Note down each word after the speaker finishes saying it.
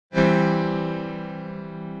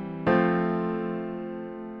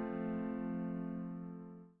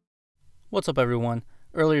What's up everyone?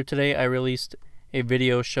 Earlier today I released a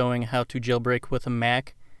video showing how to jailbreak with a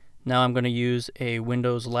Mac. Now I'm going to use a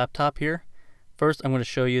Windows laptop here. First I'm going to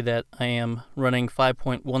show you that I am running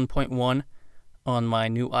 5.1.1 on my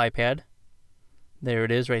new iPad. There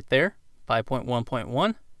it is right there,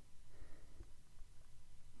 5.1.1.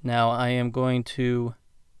 Now I am going to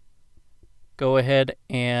go ahead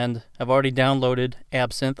and I've already downloaded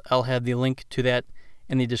Absinthe. I'll have the link to that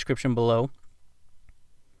in the description below.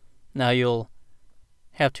 Now you'll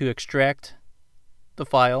have to extract the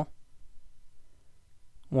file.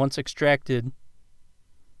 Once extracted,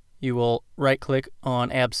 you will right-click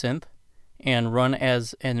on Absinthe and run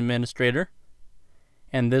as an administrator,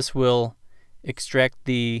 and this will extract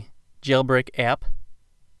the Jailbreak app.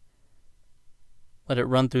 Let it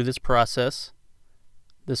run through this process.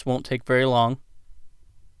 This won't take very long.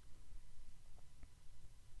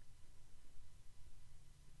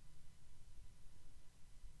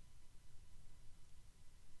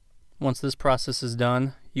 Once this process is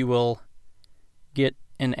done, you will get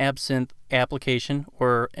an Absinthe application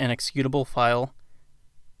or an executable file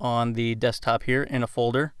on the desktop here in a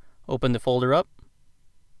folder. Open the folder up,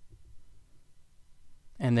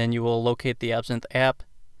 and then you will locate the Absinthe app,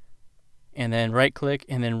 and then right click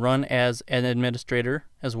and then run as an administrator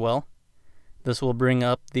as well. This will bring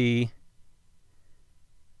up the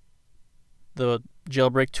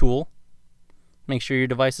jailbreak tool. Make sure your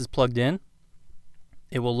device is plugged in.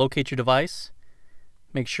 It will locate your device,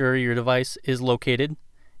 make sure your device is located,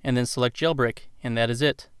 and then select jailbreak, and that is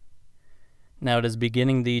it. Now it is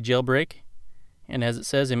beginning the jailbreak, and as it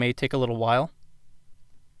says, it may take a little while.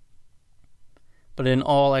 But in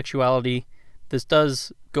all actuality, this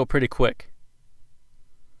does go pretty quick.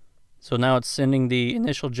 So now it's sending the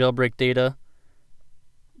initial jailbreak data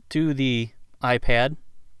to the iPad.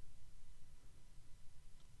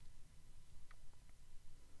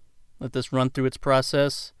 Let this run through its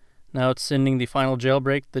process. Now it's sending the final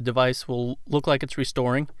jailbreak. The device will look like it's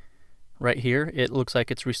restoring. Right here, it looks like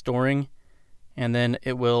it's restoring, and then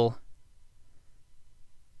it will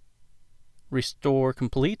restore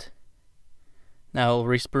complete. Now it'll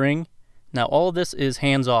respring. Now all of this is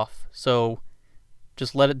hands off, so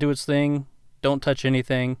just let it do its thing. Don't touch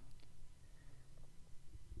anything.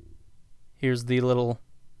 Here's the little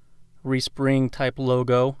respring type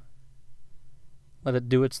logo. Let it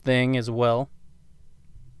do its thing as well.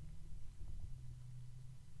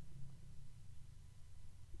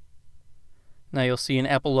 Now you'll see an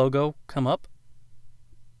Apple logo come up.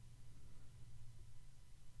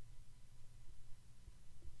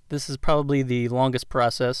 This is probably the longest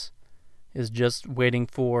process, is just waiting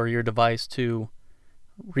for your device to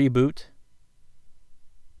reboot.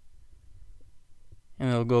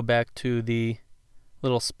 And it'll go back to the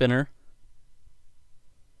little spinner.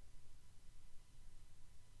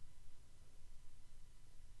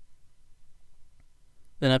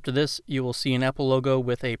 Then after this, you will see an Apple logo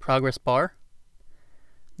with a progress bar.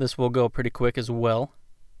 This will go pretty quick as well.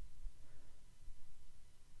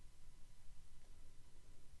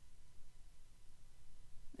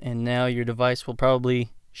 And now your device will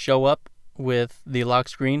probably show up with the lock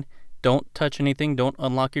screen. Don't touch anything, don't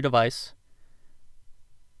unlock your device.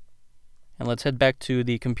 And let's head back to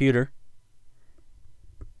the computer.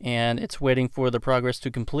 And it's waiting for the progress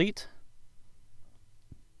to complete.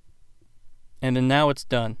 And then now it's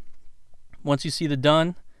done. Once you see the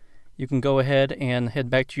done, you can go ahead and head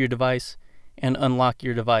back to your device and unlock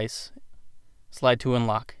your device. Slide to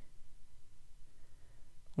unlock.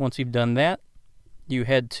 Once you've done that, you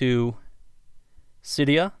head to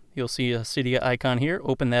Cydia. You'll see a Cydia icon here.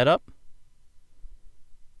 Open that up.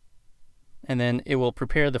 And then it will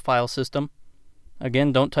prepare the file system.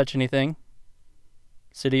 Again, don't touch anything.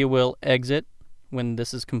 Cydia will exit when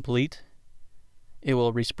this is complete. It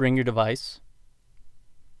will respring your device.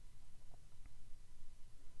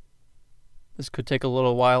 This could take a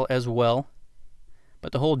little while as well,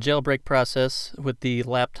 but the whole jailbreak process with the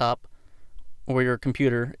laptop or your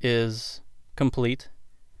computer is complete.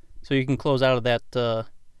 So you can close out of that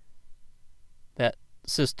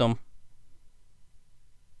system.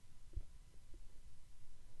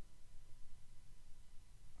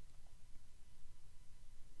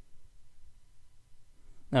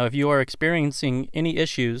 Now if you are experiencing any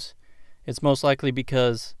issues, it's most likely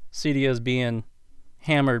because Cydia is being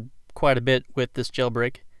hammered quite a bit with this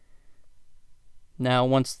jailbreak. Now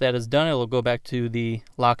once that is done, it will go back to the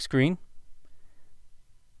lock screen.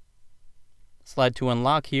 Slide to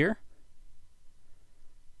unlock here,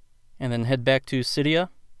 and then head back to Cydia,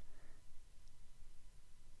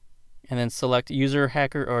 and then select user,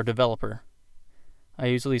 hacker, or developer. I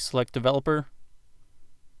usually select developer,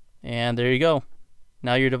 and there you go.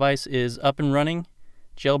 Now your device is up and running,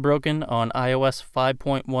 jailbroken on iOS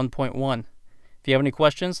 5.1.1. If you have any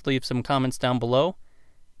questions, leave some comments down below.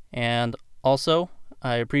 And also,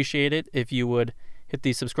 I appreciate it if you would hit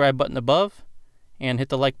the subscribe button above and hit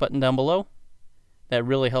the like button down below. That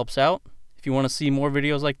really helps out. If you want to see more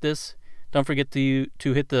videos like this, don't forget to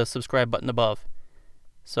hit the subscribe button above.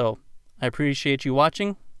 So, I appreciate you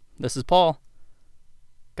watching. This is Paul.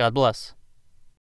 God bless.